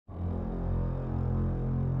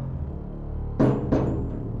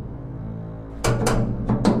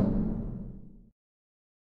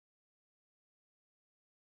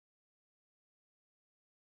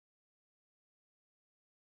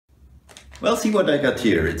Well, see what I got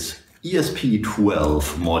here. It's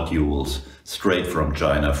ESP12 modules straight from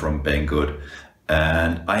China, from Banggood.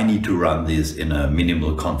 And I need to run this in a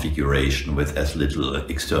minimal configuration with as little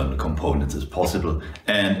external components as possible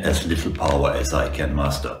and as little power as I can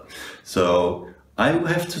muster. So I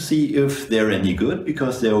have to see if they're any good,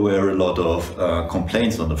 because there were a lot of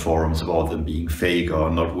complaints on the forums about them being fake or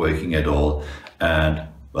not working at all. And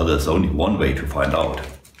well, there's only one way to find out.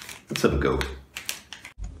 Let's have a go.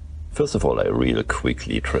 First of all, I real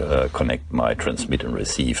quickly connect my transmit and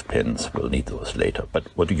receive pins. We'll need those later. But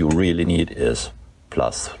what you really need is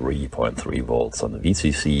plus 3.3 volts on the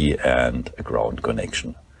VCC and a ground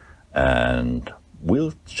connection. And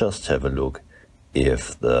we'll just have a look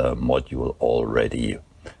if the module already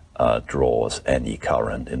draws any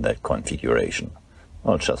current in that configuration.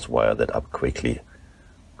 I'll just wire that up quickly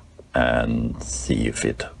and see if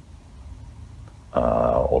it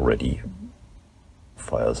already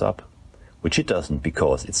fires up, which it doesn't,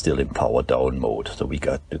 because it's still in power down mode. So we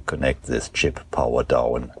got to connect this chip power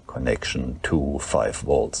down connection to 5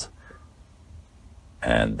 volts.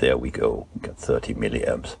 And there we go, we got 30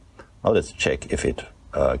 milliamps. Now let's check if it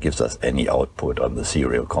gives us any output on the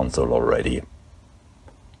serial console already.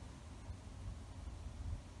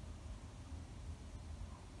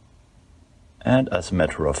 And as a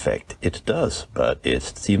matter of fact, it does, but it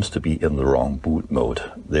seems to be in the wrong boot mode.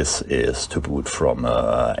 This is to boot from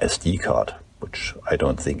a SD card, which I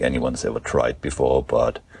don't think anyone's ever tried before,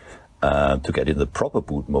 but to get in the proper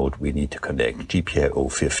boot mode, we need to connect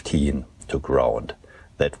GPIO 15 to ground.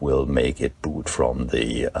 That will make it boot from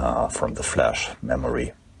the flash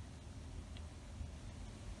memory.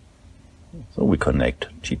 So we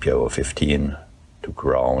connect GPIO 15 to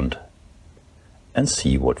ground and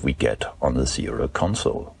see what we get on the serial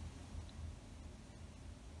console.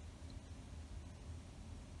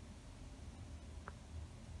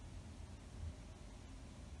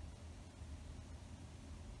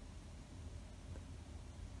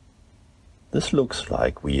 This looks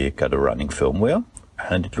like we got a running firmware,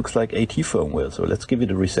 and it looks like AT firmware. So let's give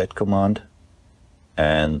it a reset command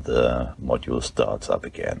and the module starts up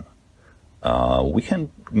again. We can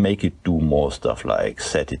make it do more stuff, like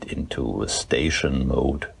set it into station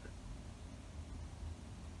mode.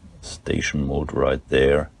 Station mode right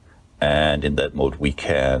there. And in that mode we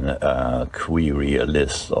can query a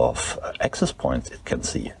list of access points it can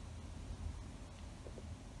see.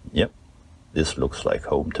 Yep, this looks like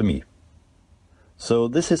home to me. So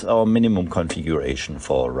this is our minimum configuration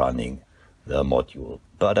for running the module.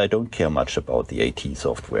 But I don't care much about the AT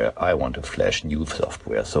software. I want to flash new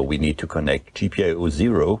software. So we need to connect GPIO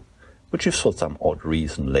 0, which is for some odd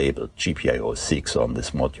reason labeled GPIO 6 on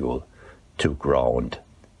this module, to ground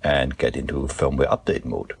and get into firmware update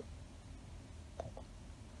mode.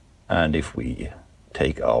 And if we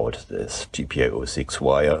take out this GPIO 6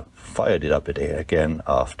 wire, fired it up again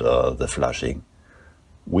after the flushing,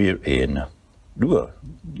 we're in Lua,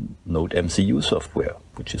 Node MCU software,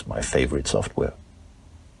 which is my favorite software.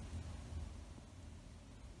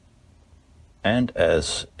 And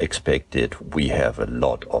as expected, we have a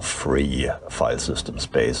lot of free file system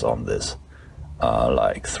space on this,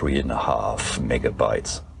 like 3.5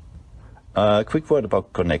 megabytes. Quick word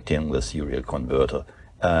about connecting the serial converter.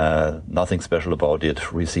 Nothing special about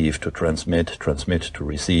it. Receive to transmit, transmit to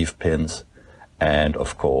receive pins. And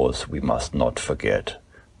of course, we must not forget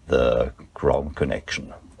the ground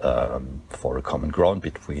connection for a common ground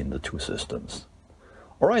between the two systems.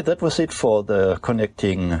 All right, that was it for the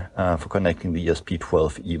connecting the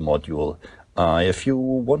ESP-12E module. If you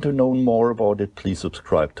want to know more about it, please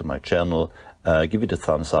subscribe to my channel, give it a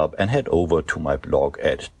thumbs up, and head over to my blog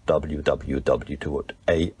at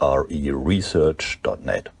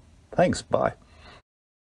www.areresearch.net. Thanks, bye.